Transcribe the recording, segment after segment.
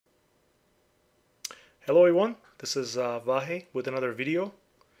Hello everyone, this is Vahe with another video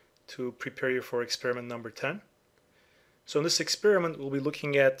to prepare you for experiment number 10. So in this experiment we'll be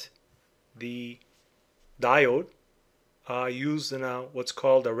looking at the diode used in what's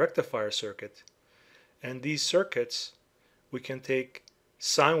called a rectifier circuit. And these circuits, we can take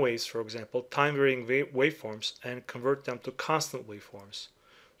sine waves, for example, time varying waveforms, and convert them to constant waveforms.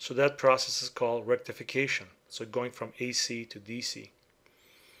 So that process is called rectification, so going from AC to DC.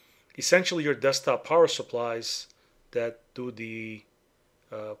 Essentially, your desktop power supplies that do the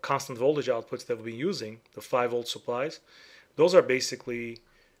constant voltage outputs that we've been using, the 5-volt supplies, those are basically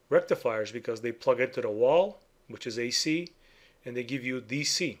rectifiers because they plug into the wall, which is AC, and they give you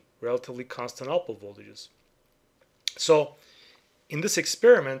DC, relatively constant output voltages. So in this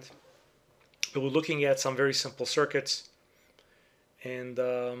experiment, we're looking at some very simple circuits,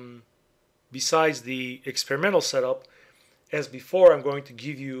 and besides the experimental setup, as before, I'm going to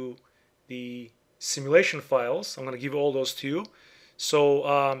give you the simulation files. I'm going to give all those to you.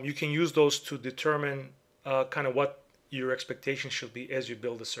 So you can use those to determine kind of what your expectations should be as you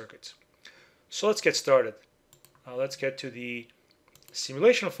build the circuits. So let's get started. Let's get to the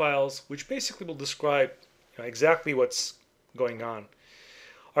simulation files, which basically will describe exactly what's going on.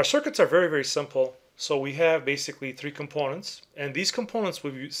 Our circuits are very, very simple. So we have basically 3 components. And these components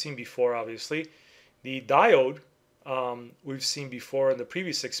we've seen before, obviously. The diode, we've seen before in the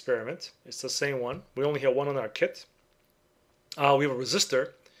previous experiment. It's the same one. We only have one on our kit. We have a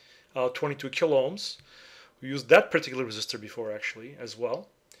resistor, 22 kilo ohms. We used that particular resistor before actually as well.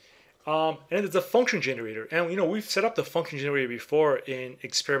 And it's a function generator. And we've set up the function generator before in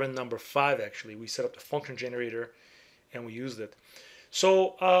experiment number 5 actually. We set up the function generator and we used it.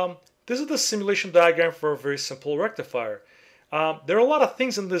 So this is the simulation diagram for a very simple rectifier. There are a lot of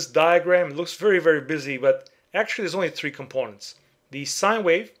things in this diagram. It looks very, very busy, but actually, there's only 3 components. The sine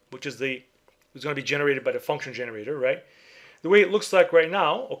wave, which is going to be generated by the function generator, right? The way it looks like right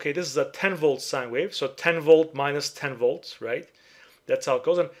now, okay, this is a 10-volt sine wave, so 10 volt minus 10 volts, right? That's how it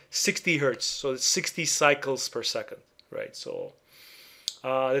goes, and 60 hertz, so it's 60 cycles per second, right? So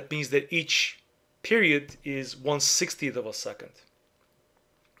that means that each period is 1/60th of a second.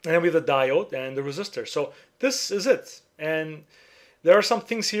 And then we have the diode and the resistor. So this is it. And there are some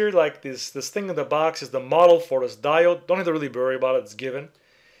things here, like this thing in the box is the model for this diode. Don't have to really worry about it, it's given.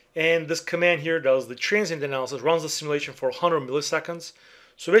 And this command here does the transient analysis, runs the simulation for 100 milliseconds.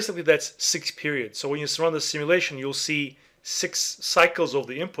 So basically that's 6 periods. So when you run the simulation, you'll see 6 cycles of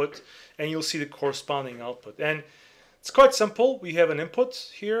the input, and you'll see the corresponding output. And it's quite simple. We have an input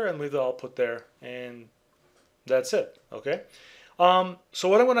here, and we have the output there, and that's it, okay? So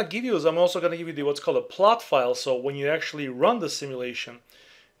what I'm going to give you is I'm also going to give you what's called a plot file. So when you actually run the simulation,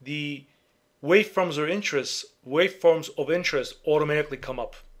 the waveforms of interest automatically come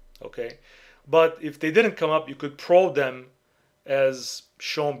up. Okay, but if they didn't come up, you could probe them as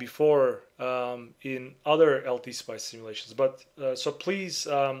shown before in other LTspice simulations. But so please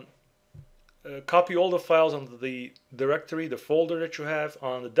copy all the files onto the directory, the folder that you have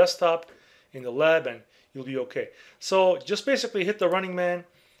on the desktop in the lab, and you'll be okay. So just basically hit the running man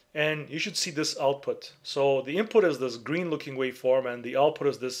and you should see this output. So the input is this green looking waveform and the output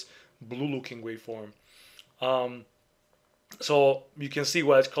is this blue looking waveform. So you can see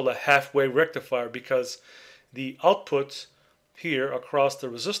why it's called a half-wave rectifier, because the output here across the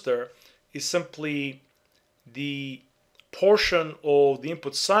resistor is simply the portion of the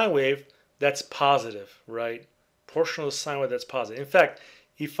input sine wave that's positive, right? Portion of the sine wave that's positive. In fact,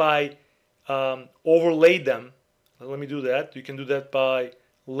 if I overlay them, let me do that. You can do that by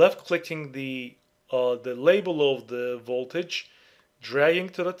left-clicking the label of the voltage, dragging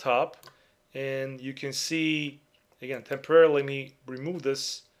to the top, and you can see, again, temporarily, let me remove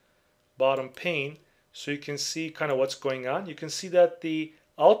this bottom pane so you can see kind of what's going on. You can see that the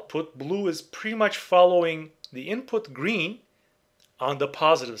output, blue, is pretty much following the input, green, on the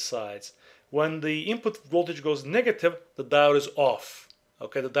positive sides. When the input voltage goes negative, the diode is off.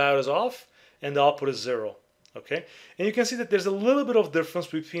 Okay, the diode is off and the output is 0. Okay, and you can see that there's a little bit of difference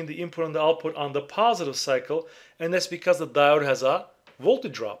between the input and the output on the positive cycle, and that's because the diode has a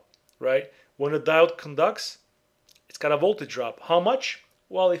voltage drop, right? When the diode conducts, it's got a voltage drop. How much?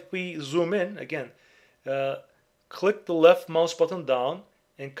 Well, if we zoom in, again, click the left mouse button down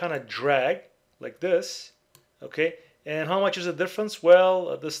and kind of drag like this, okay? And how much is the difference?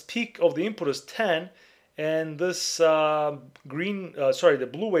 Well, this peak of the input is 10, and this the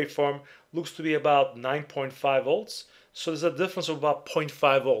blue waveform looks to be about 9.5 volts. So there's a difference of about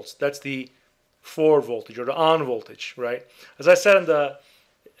 0.5 volts. That's the forward voltage or the on voltage, right? As I said in the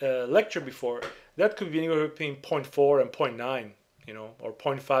lecture before, that could be anywhere between 0.4 and 0.9, or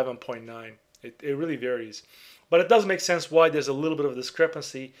 0.5 and 0.9. It really varies. But it does make sense why there's a little bit of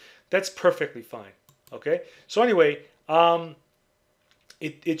discrepancy. That's perfectly fine. Okay, so anyway,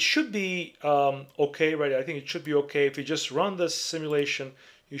 it should be okay, right? I think it should be okay if you just run this simulation.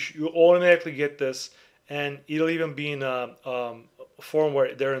 You automatically get this, and it'll even be in a form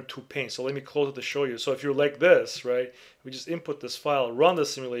where they're in 2 panes. So let me close it to show you. So if you're like this, right? We just input this file, run the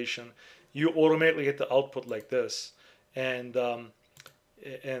simulation, you automatically get the output like this, and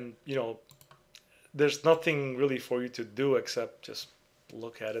you know, there's nothing really for you to do except just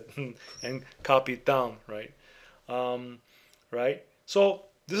look at it and copy it down, right? Right. So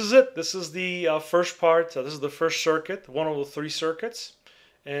this is it. This is the first part. This is the first circuit, one of the 3 circuits,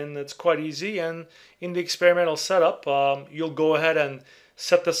 and it's quite easy. And in the experimental setup, you'll go ahead and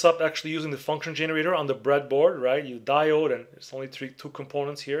set this up actually using the function generator on the breadboard, right? You diode, and it's only 2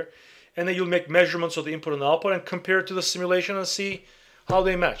 components here, and then you'll make measurements of the input and the output and compare it to the simulation and see how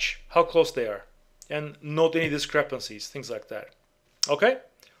they match, how close they are, and note any discrepancies, things like that. Okay,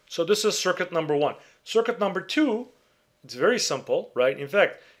 so this is circuit number 1. Circuit number 2, it's very simple, right? In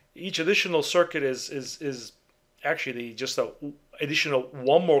fact, each additional circuit is actually just a additional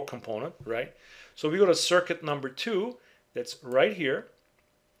 1 more component, right? So we go to circuit number 2, that's right here.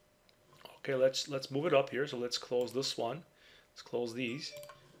 Okay, let's move it up here. So let's close this one. Let's close these,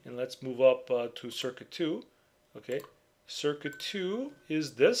 and let's move up to circuit 2. Okay, circuit 2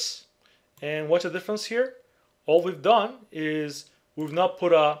 is this, and what's the difference here? All we've done is we've now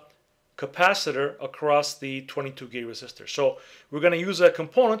put a capacitor across the 22 gate resistor. So we're going to use a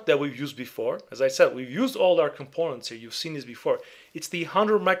component that we've used before. As I said, we've used all our components here. You've seen this before. It's the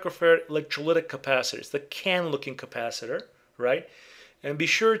 100 microfarad electrolytic capacitor. It's the can looking capacitor, right? And be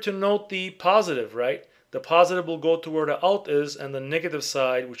sure to note the positive, right? The positive will go to where the out is, and the negative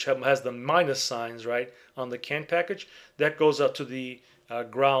side, which has the minus signs, right, on the can package, that goes up to the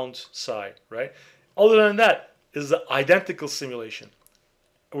ground side, right? Other than that, is the identical simulation.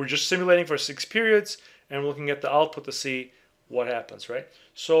 We're just simulating for 6 periods and looking at the output to see what happens, right?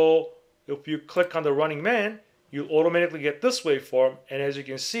 So if you click on the running man, you'll automatically get this waveform, and as you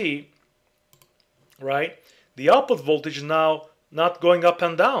can see, right, the output voltage is now not going up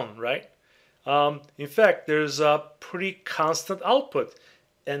and down, right? In fact, there's a pretty constant output,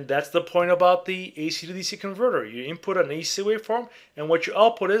 and that's the point about the AC to DC converter. You input an AC waveform, and what your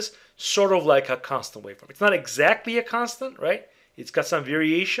output is sort of like a constant waveform. It's not exactly a constant, right? It's got some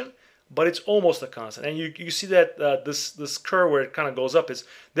variation, but it's almost a constant. And you see that this curve where it kind of goes up,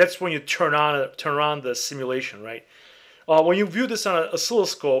 that's when you turn on the simulation, right? When you view this on an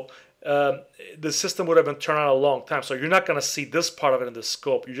oscilloscope, the system would have been turned on a long time, so you're not going to see this part of it in the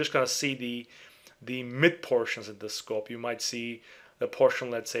scope. You're just going to see the mid portions in the scope. You might see the portion,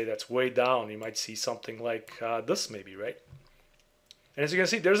 let's say, that's way down. You might see something like this maybe, right? And as you can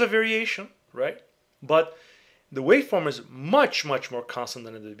see, there's a variation, right? But the waveform is much, much more constant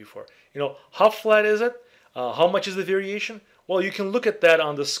than it did before. You know, how flat is it? How much is the variation? Well, you can look at that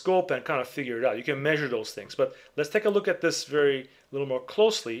on the scope and kind of figure it out. You can measure those things. But let's take a look at this a little more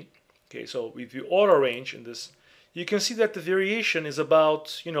closely. Okay, so if you auto range in this, you can see that the variation is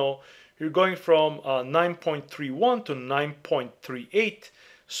about, you know, you're going from 9.31 to 9.38.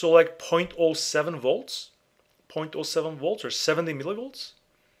 So like 0.07 volts, 0.07 volts or 70 millivolts,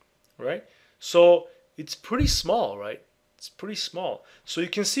 right? So it's pretty small, right? It's pretty small. So you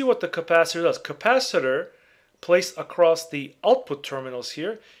can see what the capacitor does. Capacitor placed across the output terminals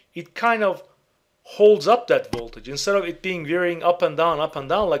here, it kind of holds up that voltage. Instead of it being varying up and down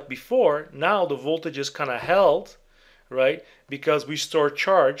like before, now the voltage is kind of held, right? Because we store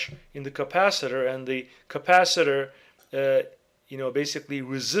charge in the capacitor, and the capacitor, you know, basically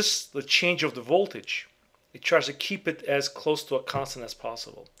resists the change of the voltage. It tries to keep it as close to a constant as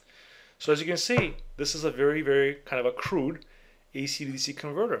possible. So as you can see, this is a very, very kind of a crude AC to DC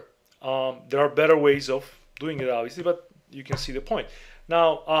converter. There are better ways of doing it, obviously, but you can see the point.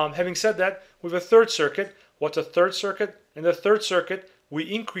 Now, having said that, we have a third circuit. What's a third circuit? In the third circuit, we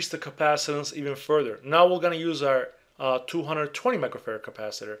increase the capacitance even further. Now we're going to use our 220 microfarad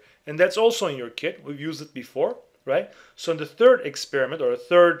capacitor, and that's also in your kit. We've used it before, right? So in the third experiment, or the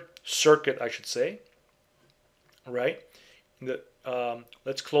third circuit, I should say, right?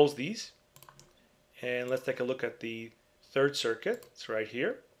 Let's close these, and let's take a look at the third circuit. It's right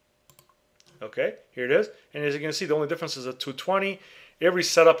here. Okay, here it is. And as you can see, the only difference is a 220. Every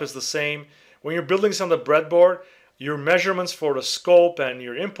setup is the same. When you're building this on the breadboard, your measurements for the scope and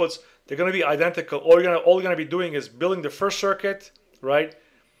your inputs, they're going to be identical. All you're going to be doing is building the first circuit, right?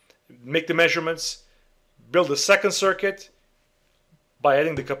 Make the measurements. Build the second circuit by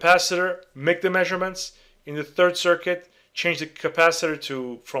adding the capacitor. Make the measurements. In the third circuit, change the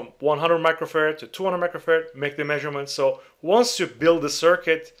capacitor from 100 microfarad to 200 microfarad, make the measurements. So once you build the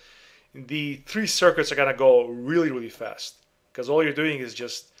circuit, the 3 circuits are going to go really, really fast, because all you're doing is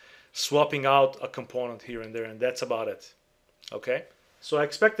just swapping out a component here and there, and that's about it. Okay, so I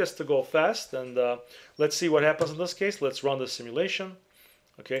expect this to go fast, and let's see what happens in this case. Let's run the simulation.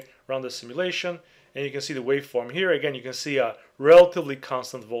 Okay, run the simulation, and you can see the waveform here. Again, you can see a relatively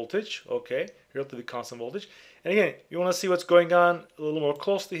constant voltage. Okay, relatively constant voltage. And again, you want to see what's going on a little more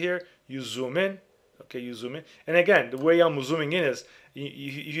closely here. You zoom in. Okay, you zoom in, and again, the way I'm zooming in is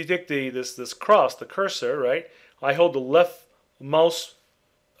you take this cross, the cursor, right? I hold the left mouse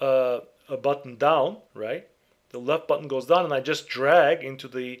button down, right? The left button goes down, and I just drag into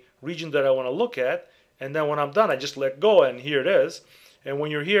the region that I want to look at, and then when I'm done, I just let go, and here it is. And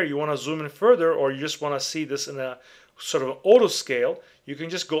when you're here, you want to zoom in further, or you just want to see this in a sort of an auto scale, you can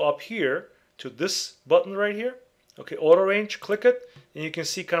just go up here to this button right here. Okay, auto range, click it, and you can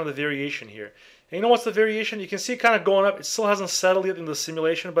see kind of the variation here. And you know what's the variation? You can see kind of going up. It still hasn't settled yet in the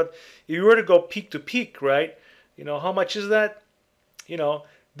simulation, but if you were to go peak to peak, right? You know, how much is that? You know,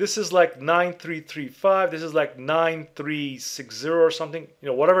 this is like 9335. This is like 9360 or something. You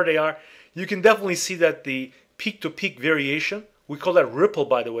know, whatever they are. You can definitely see that the peak to peak variation, we call that ripple,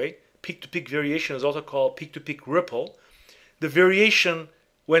 by the way. Peak to peak variation is also called peak to peak ripple. The variation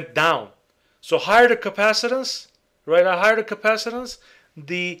went down. So higher the capacitance, right? Higher the capacitance,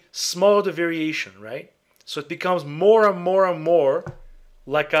 the smaller the variation, right? So it becomes more and more and more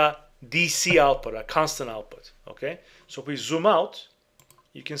like a DC output, a constant output, okay? So if we zoom out,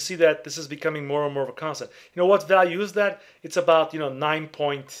 you can see that this is becoming more and more of a constant. You know what value is that? It's about,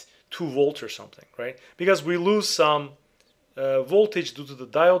 9.2 volts or something, right? Because we lose some voltage due to the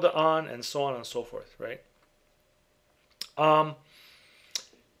diode on and so on and so forth, right?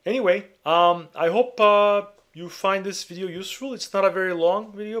 Anyway, I hope you find this video useful. It's not a very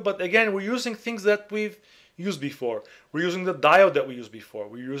long video, but again, we're using things that we've used before. We're using the diode that we used before.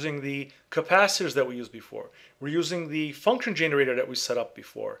 We're using the capacitors that we used before. We're using the function generator that we set up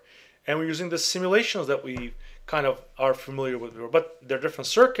before. And we're using the simulations that we kind of are familiar with before. But they're different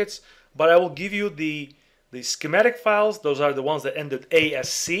circuits. But I will give you the schematic files. Those are the ones that end with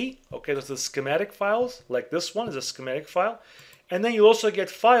ASC. Okay, those are the schematic files. Like this one is a schematic file. And then you also get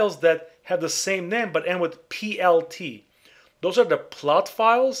files that have the same name but end with PLT. Those are the plot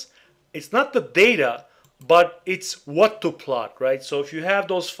files. It's not the data, but it's what to plot, right? So if you have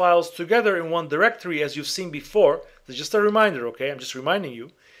those files together in one directory, as you've seen before, it's just a reminder, okay? I'm just reminding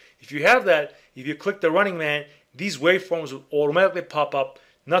you. If you have that, if you click the running man, these waveforms will automatically pop up.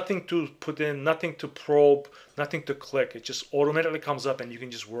 Nothing to put in, nothing to probe, nothing to click. It just automatically comes up and you can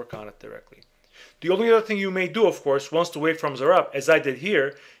just work on it directly. The only other thing you may do, of course, once the waveforms are up, as I did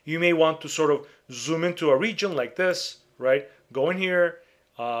here, you may want to sort of zoom into a region like this, right? Go in here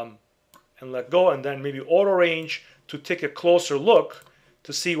and let go, and then maybe auto range to take a closer look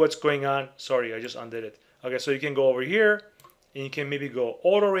to see what's going on. Sorry, I just undid it. Okay, so you can go over here and you can maybe go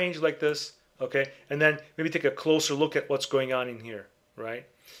auto range like this, okay? And then maybe take a closer look at what's going on in here, right?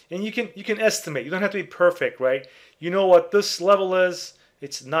 And you can estimate. You don't have to be perfect, right? You know what this level is.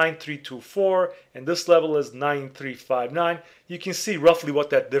 It's 9324, and this level is 9359. You can see roughly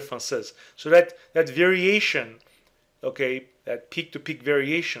what that difference is. So that variation, okay, that peak-to-peak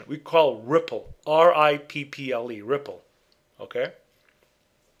variation, we call ripple, R-I-P-P-L-E, ripple, okay?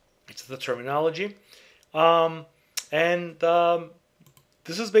 It's the terminology. This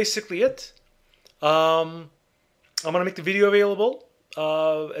is basically it. I'm going to make the video available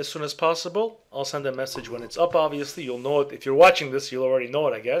as soon as possible. I'll send a message when it's up, obviously. You'll know it. If you're watching this, you'll already know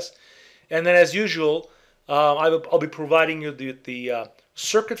it, I guess. And then as usual, I'll be providing you the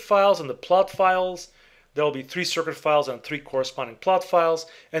circuit files and the plot files. There will be 3 circuit files and 3 corresponding plot files.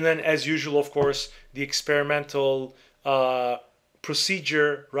 And then as usual, of course, the experimental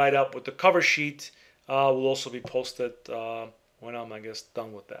procedure right up with the cover sheet will also be posted when I'm, I guess,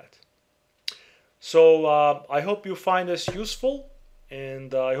 done with that. So I hope you find this useful,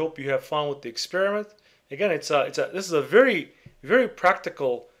 and I hope you have fun with the experiment. Again, this is a very, very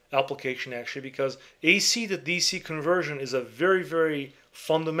practical application actually, because AC to DC conversion is a very, very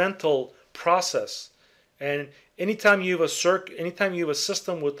fundamental process. And anytime you have a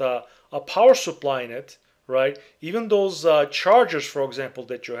system with a power supply in it, right? Even those chargers, for example,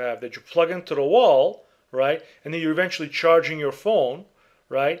 that you have that you plug into the wall, right? And then you're eventually charging your phone,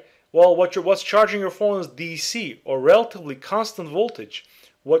 right? Well, what's charging your phone is DC, or relatively constant voltage.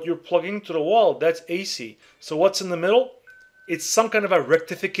 What you're plugging into the wall, that's AC. So what's in the middle? It's some kind of a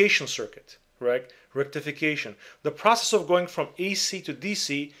rectification circuit, right? Rectification. The process of going from AC to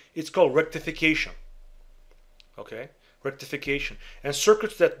DC, it's called rectification. Okay? rectification. And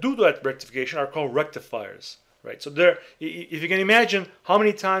circuits that do that rectification are called rectifiers. Right? So there, if you can imagine how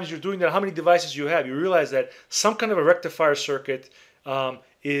many times you're doing that, how many devices you have, you realize that some kind of a rectifier circuit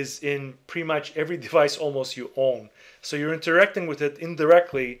is in pretty much every device almost you own. So you're interacting with it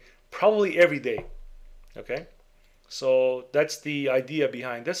indirectly probably every day. Okay? So that's the idea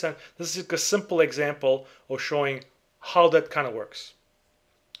behind this, and this is a simple example of showing how that kind of works.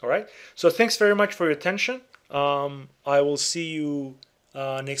 All right. So thanks very much for your attention. I will see you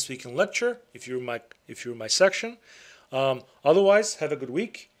next week in lecture if you're in my section. Otherwise, have a good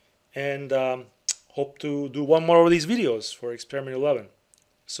week, and hope to do one more of these videos for experiment 11.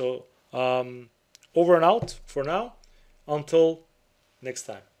 So over and out for now. Until next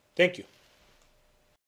time. Thank you.